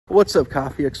What's up,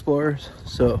 coffee explorers?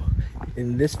 So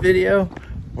in this video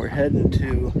we're heading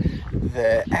to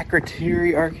the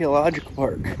Akrotiri Archaeological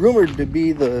Park, rumored to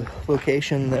be the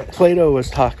location that Plato was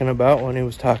talking about when he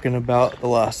was talking about the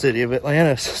Lost City of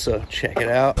Atlantis. So check it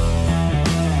out.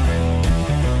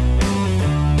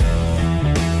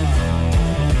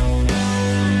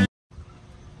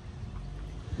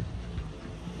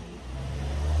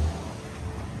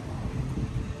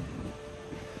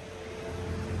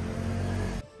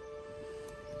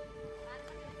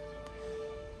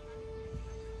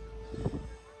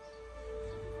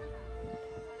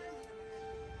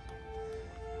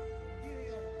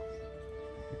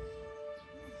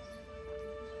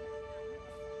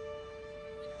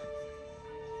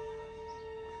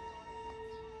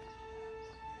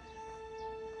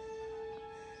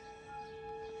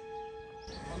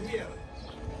 Here.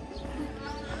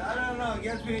 I don't know,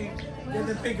 get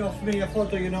a pic of me, a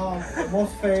photo, you know, I'm the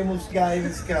most famous guy in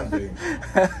this country.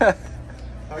 How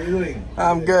are you doing?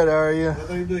 I'm good, how are you?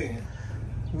 What are you doing?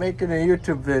 Making a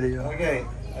YouTube video. Okay,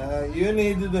 you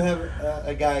need to have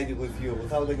a guide with you.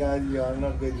 Without a guide, you are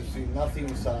not going to see nothing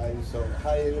inside. So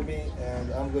hire me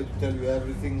and I'm going to tell you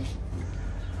everything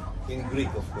in Greek,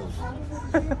 of course.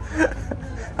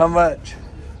 How much?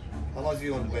 How much do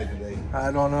you want to pay today?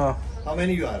 I don't know. How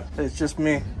many you are? It's just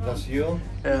me. Just you?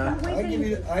 Yeah.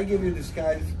 I give you this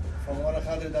guide from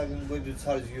 100. I'm going to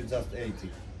charge you just 80.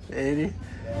 80?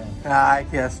 Yeah. Ah, I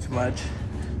guess too much.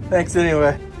 Thanks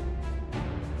anyway.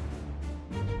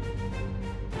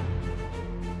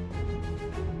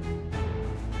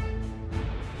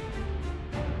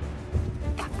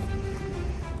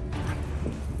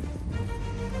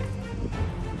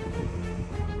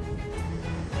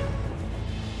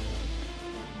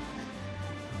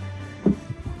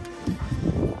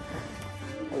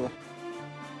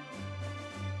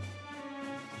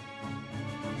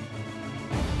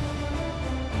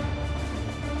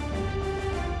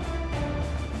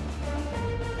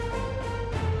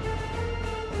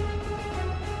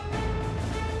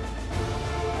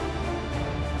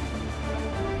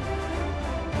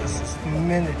 This is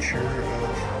miniature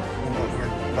of what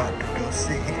we're about to go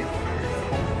see.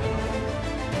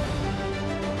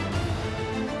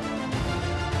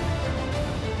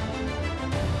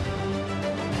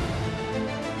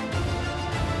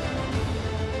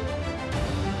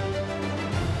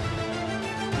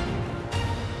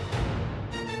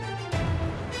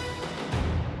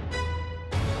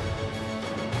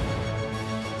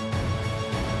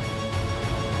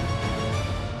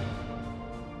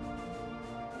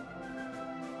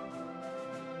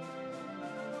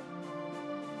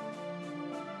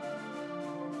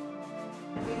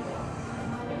 Pretty cool.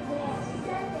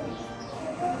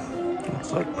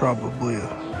 Looks like probably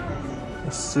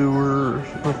a sewer or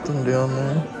something down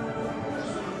there.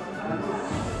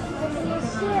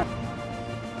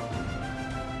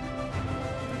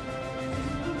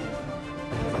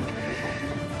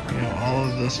 You know, all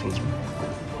of this was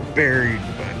buried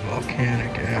by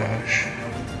volcanic ash.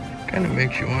 Kind of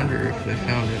makes you wonder if they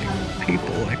found any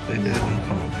people like they did in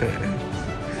Pompeii.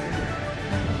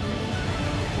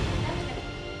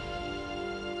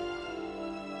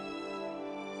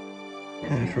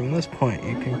 And from this point,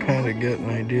 you can kind of get an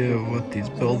idea of what these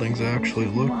buildings actually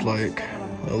looked like,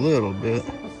 a little bit.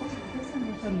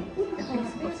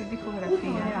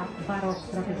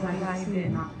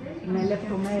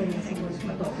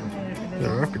 The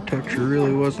architecture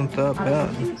really wasn't that bad.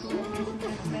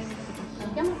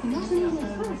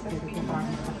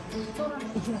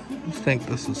 I think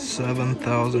this is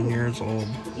 7,000 years old.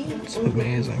 It's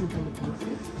amazing.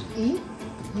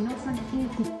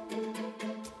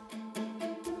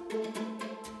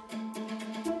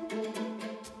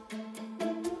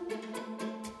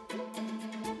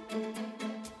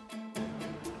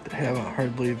 They haven't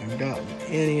hardly even gotten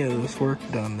any of this work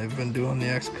done. They've been doing the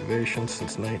excavation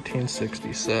since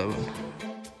 1967.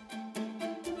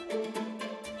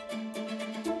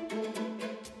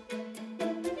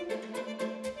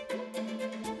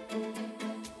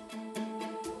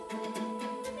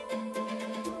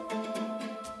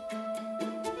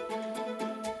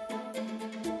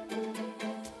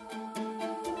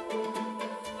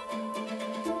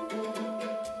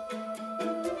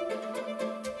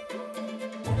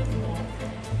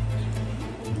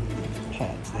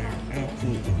 Pots there,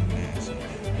 absolutely massive.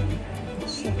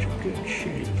 Such a good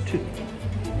shape too.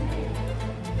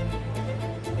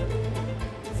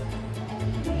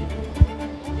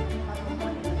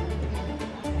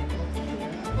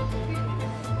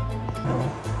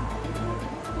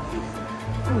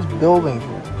 These buildings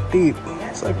were deep.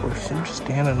 It's like we're just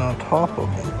standing on top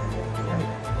of them.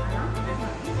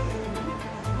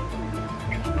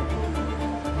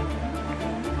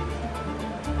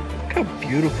 how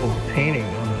beautiful painting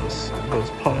on those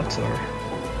pots are.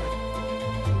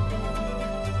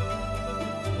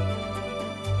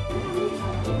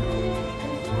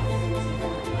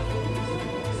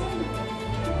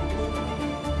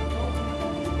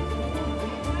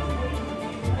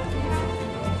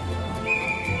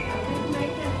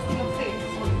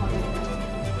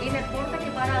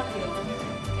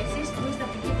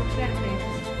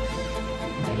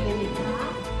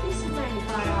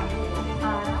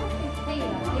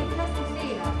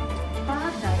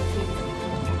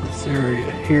 This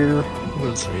area here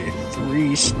was a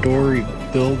 3-story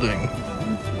building.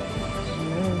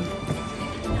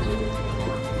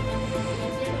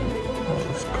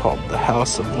 It's called the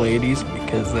House of Ladies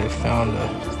because they found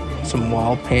some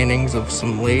wall paintings of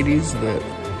some ladies that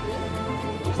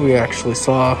we actually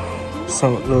saw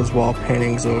some of those wall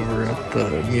paintings over at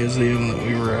the museum that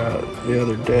we were at the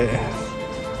other day.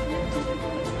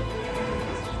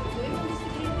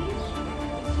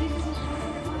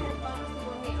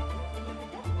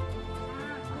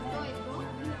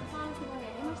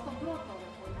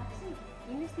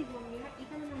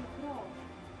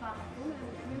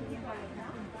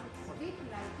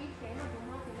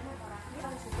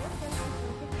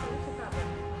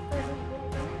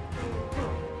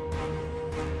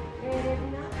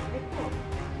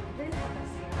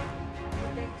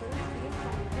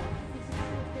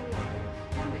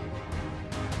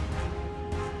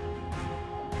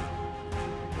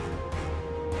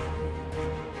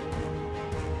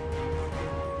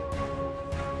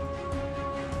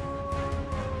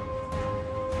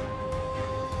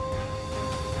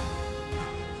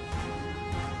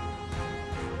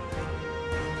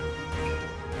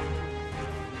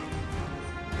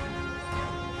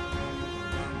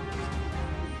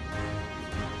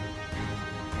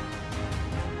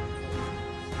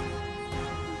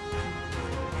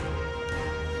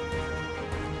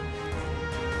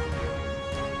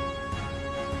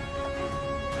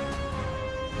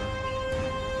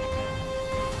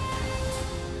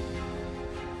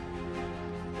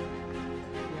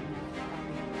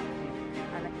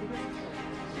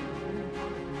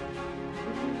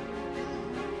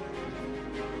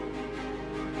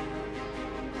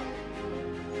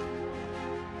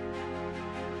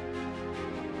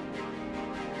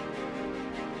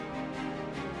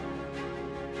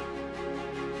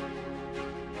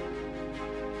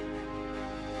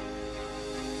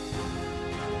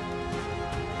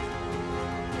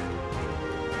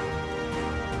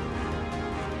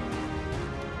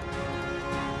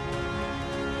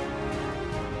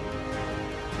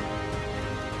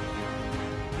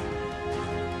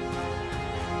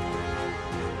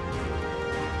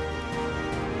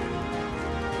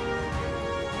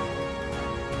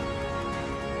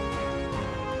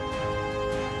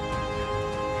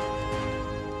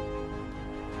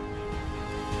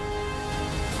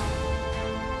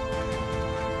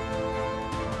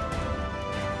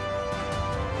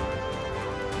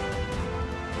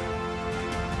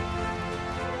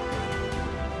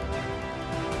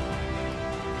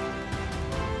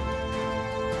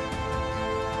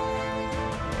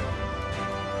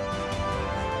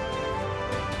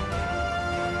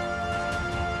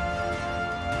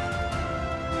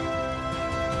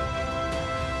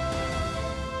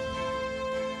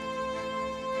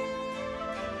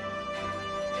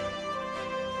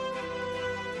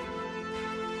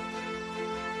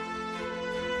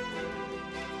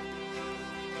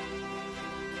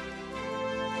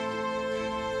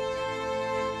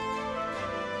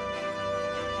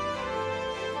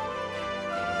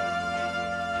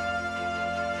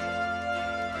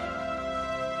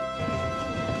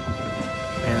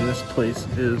 Man, this place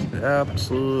is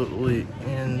absolutely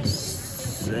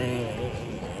insane.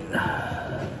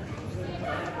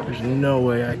 There's no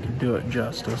way I could do it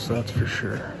justice, that's for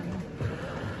sure.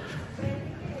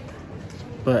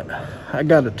 But I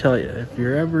gotta tell you, if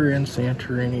you're ever in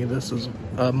Santorini, this is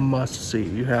a must-see.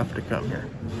 You have to come here.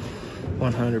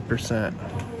 100%.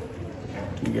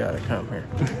 You gotta come here.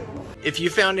 If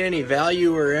you found any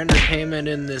value or entertainment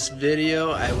in this video,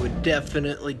 I would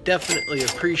definitely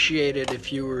appreciate it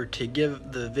if you were to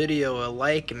give the video a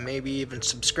like and maybe even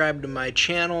subscribe to my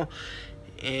channel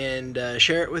and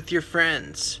share it with your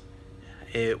friends.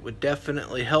 It would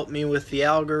definitely help me with the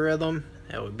algorithm.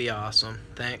 That would be awesome.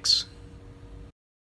 Thanks.